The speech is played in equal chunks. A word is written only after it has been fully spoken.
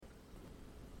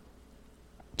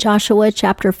Joshua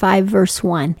chapter 5 verse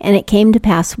 1. And it came to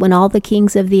pass when all the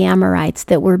kings of the Amorites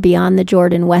that were beyond the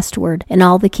Jordan westward, and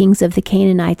all the kings of the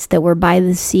Canaanites that were by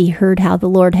the sea heard how the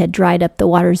Lord had dried up the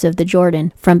waters of the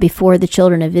Jordan from before the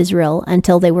children of Israel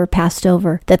until they were passed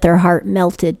over, that their heart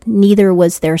melted, neither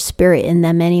was there spirit in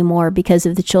them any more because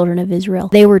of the children of Israel.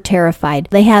 They were terrified.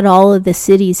 They had all of the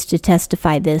cities to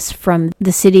testify this, from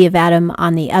the city of Adam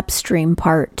on the upstream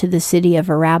part to the city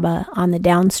of Arabah on the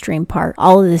downstream part.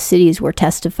 All of the cities were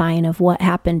testifying of what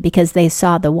happened because they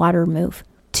saw the water move.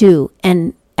 2.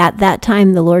 And at that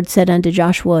time the Lord said unto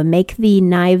Joshua, Make thee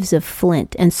knives of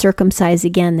flint, and circumcise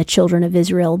again the children of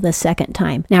Israel the second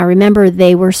time. Now remember,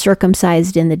 they were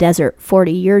circumcised in the desert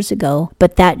 40 years ago,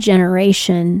 but that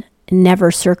generation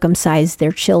never circumcised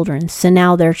their children. So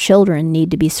now their children need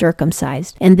to be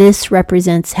circumcised. And this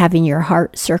represents having your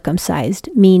heart circumcised,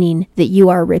 meaning that you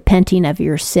are repenting of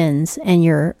your sins and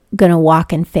you're going to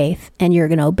walk in faith and you're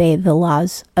going to obey the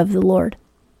laws of the Lord.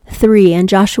 3. And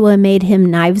Joshua made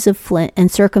him knives of flint and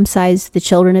circumcised the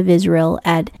children of Israel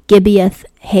at Gibeath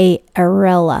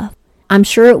Haarela. I'm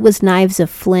sure it was knives of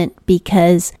flint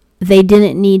because they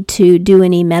didn't need to do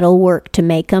any metal work to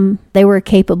make them. They were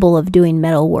capable of doing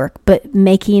metal work, but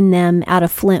making them out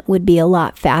of flint would be a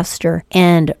lot faster.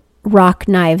 And rock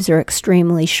knives are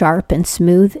extremely sharp and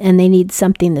smooth, and they need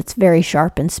something that's very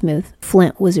sharp and smooth.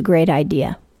 Flint was a great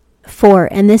idea.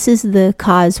 4. And this is the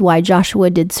cause why Joshua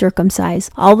did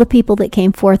circumcise. All the people that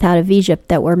came forth out of Egypt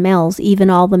that were males, even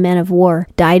all the men of war,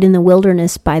 died in the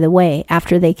wilderness by the way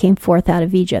after they came forth out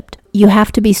of Egypt. You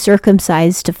have to be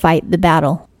circumcised to fight the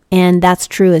battle. And that's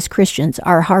true as Christians.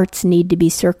 Our hearts need to be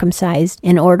circumcised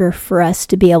in order for us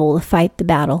to be able to fight the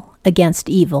battle against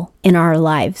evil in our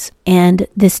lives. And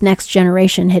this next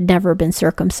generation had never been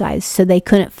circumcised, so they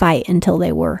couldn't fight until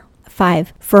they were.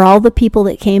 5. For all the people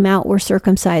that came out were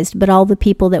circumcised, but all the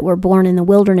people that were born in the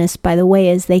wilderness by the way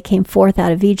as they came forth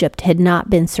out of Egypt had not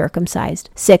been circumcised.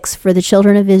 6. For the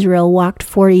children of Israel walked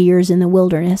 40 years in the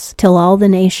wilderness, till all the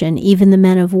nation, even the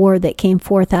men of war that came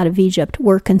forth out of Egypt,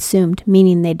 were consumed,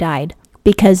 meaning they died,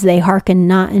 because they hearkened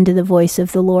not unto the voice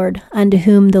of the Lord, unto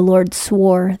whom the Lord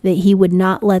swore that he would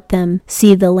not let them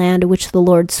see the land which the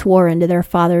Lord swore unto their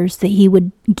fathers, that he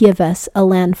would give us, a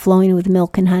land flowing with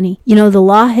milk and honey. You know, the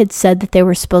law had said that they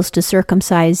were supposed to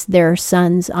circumcise their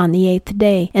sons on the 8th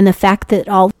day, and the fact that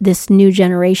all this new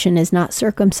generation is not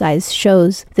circumcised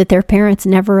shows that their parents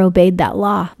never obeyed that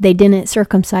law. They didn't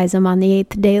circumcise them on the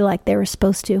 8th day like they were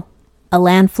supposed to. A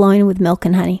land flowing with milk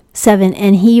and honey. 7.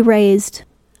 And he raised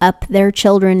up their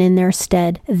children in their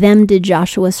stead. Them did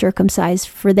Joshua circumcise,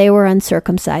 for they were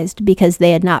uncircumcised, because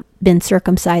they had not been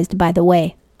circumcised by the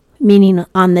way, meaning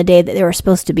on the day that they were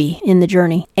supposed to be in the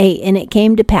journey. 8. And it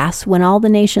came to pass, when all the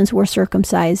nations were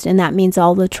circumcised, and that means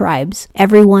all the tribes,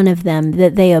 every one of them,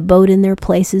 that they abode in their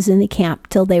places in the camp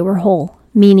till they were whole,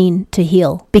 meaning to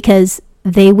heal, because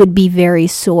they would be very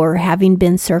sore having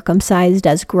been circumcised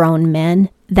as grown men.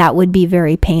 That would be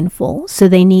very painful, so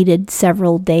they needed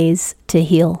several days to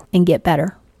heal and get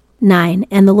better. 9.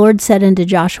 And the Lord said unto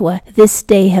Joshua, This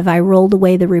day have I rolled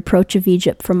away the reproach of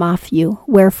Egypt from off you.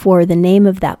 Wherefore the name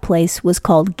of that place was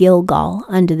called Gilgal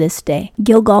unto this day.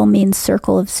 Gilgal means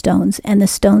circle of stones, and the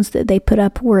stones that they put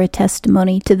up were a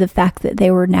testimony to the fact that they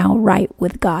were now right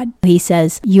with God. He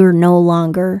says, You're no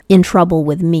longer in trouble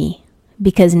with me,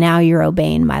 because now you're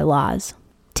obeying my laws.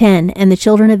 10. And the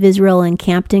children of Israel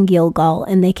encamped in Gilgal,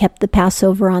 and they kept the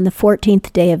Passover on the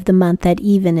 14th day of the month at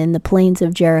even in the plains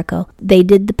of Jericho. They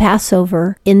did the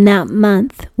Passover in that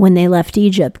month when they left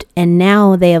Egypt, and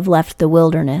now they have left the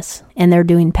wilderness, and they're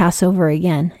doing Passover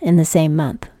again in the same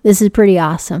month. This is pretty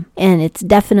awesome, and it's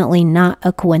definitely not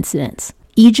a coincidence.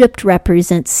 Egypt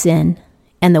represents sin,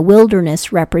 and the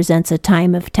wilderness represents a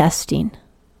time of testing.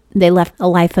 They left a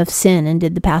life of sin and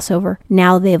did the Passover.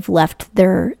 Now they've left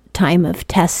their time of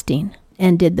testing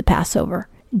and did the Passover.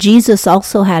 Jesus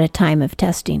also had a time of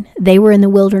testing. They were in the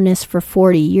wilderness for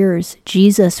 40 years.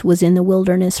 Jesus was in the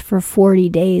wilderness for 40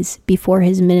 days before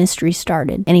his ministry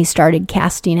started, and he started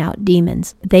casting out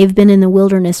demons. They've been in the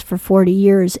wilderness for 40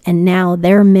 years, and now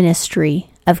their ministry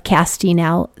of casting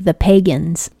out the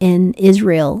pagans in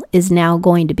Israel is now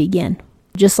going to begin.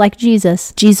 Just like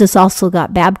Jesus also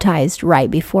got baptized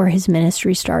right before his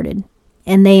ministry started.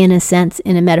 And they, in a sense,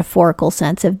 in a metaphorical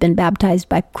sense, have been baptized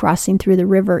by crossing through the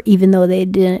river, even though they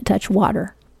didn't touch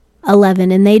water.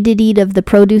 11. And they did eat of the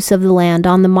produce of the land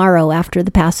on the morrow after the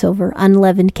Passover,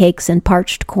 unleavened cakes and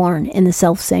parched corn in the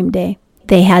selfsame day.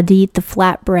 They had to eat the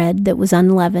flat bread that was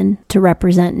unleavened to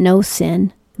represent no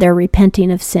sin, their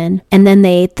repenting of sin. And then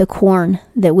they ate the corn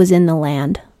that was in the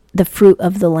land, the fruit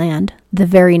of the land, the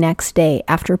very next day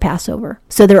after Passover.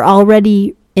 So they're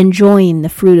already enjoying the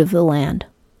fruit of the land.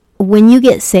 When you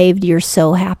get saved, you're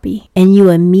so happy, and you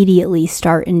immediately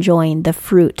start enjoying the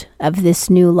fruit of this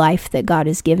new life that God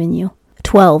has given you.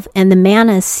 12. And the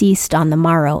manna ceased on the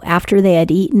morrow, after they had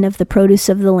eaten of the produce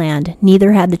of the land.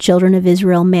 Neither had the children of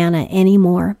Israel manna any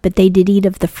more, but they did eat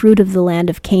of the fruit of the land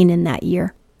of Canaan that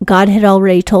year. God had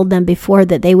already told them before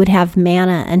that they would have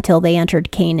manna until they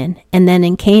entered Canaan, and then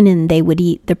in Canaan they would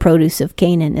eat the produce of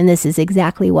Canaan. And this is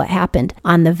exactly what happened.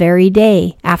 On the very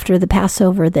day after the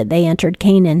Passover that they entered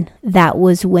Canaan, that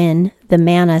was when the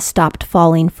manna stopped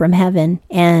falling from heaven,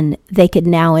 and they could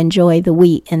now enjoy the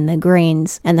wheat and the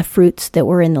grains and the fruits that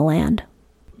were in the land.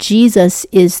 Jesus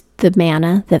is the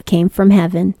manna that came from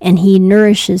heaven, and he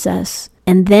nourishes us.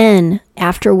 And then,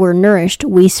 after we're nourished,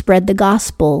 we spread the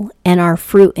gospel, and our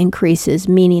fruit increases,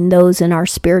 meaning those in our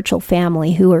spiritual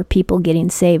family who are people getting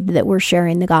saved that we're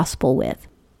sharing the gospel with.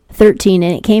 13.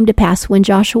 And it came to pass, when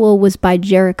Joshua was by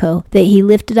Jericho, that he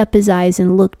lifted up his eyes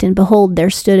and looked, and behold, there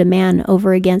stood a man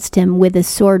over against him with a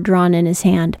sword drawn in his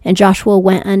hand. And Joshua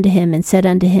went unto him and said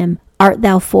unto him, Art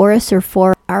thou for us or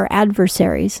for our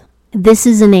adversaries? This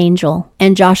is an angel.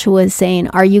 And Joshua is saying,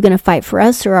 are you going to fight for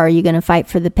us, or are you going to fight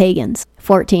for the pagans?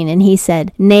 14. And he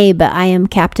said, Nay, but I am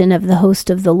captain of the host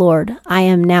of the Lord. I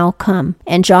am now come.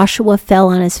 And Joshua fell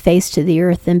on his face to the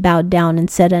earth and bowed down and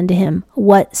said unto him,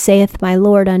 What saith my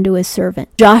Lord unto his servant?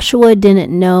 Joshua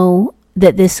didn't know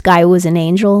that this guy was an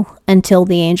angel until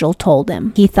the angel told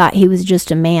him. He thought he was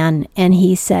just a man, and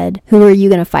he said, Who are you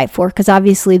going to fight for? Because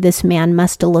obviously this man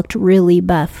must have looked really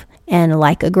buff and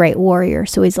like a great warrior.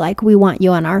 So he's like, we want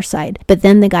you on our side. But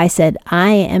then the guy said,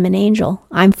 I am an angel.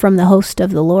 I'm from the host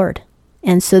of the Lord.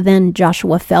 And so then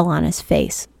Joshua fell on his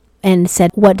face and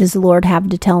said, What does the Lord have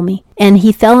to tell me? And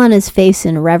he fell on his face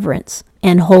in reverence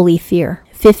and holy fear.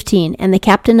 15. And the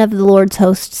captain of the Lord's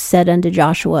host said unto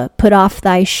Joshua, Put off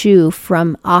thy shoe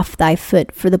from off thy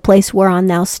foot, for the place whereon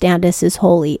thou standest is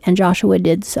holy. And Joshua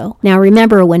did so. Now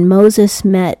remember, when Moses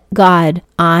met God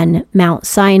on Mount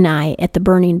Sinai at the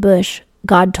burning bush,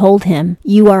 God told him,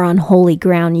 You are on holy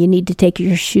ground. You need to take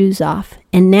your shoes off.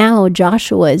 And now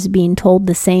Joshua is being told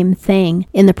the same thing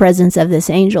in the presence of this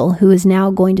angel, who is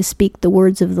now going to speak the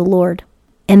words of the Lord.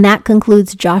 And that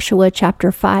concludes Joshua chapter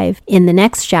 5. In the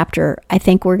next chapter, I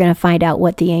think we're going to find out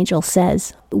what the angel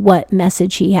says, what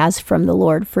message he has from the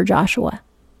Lord for Joshua.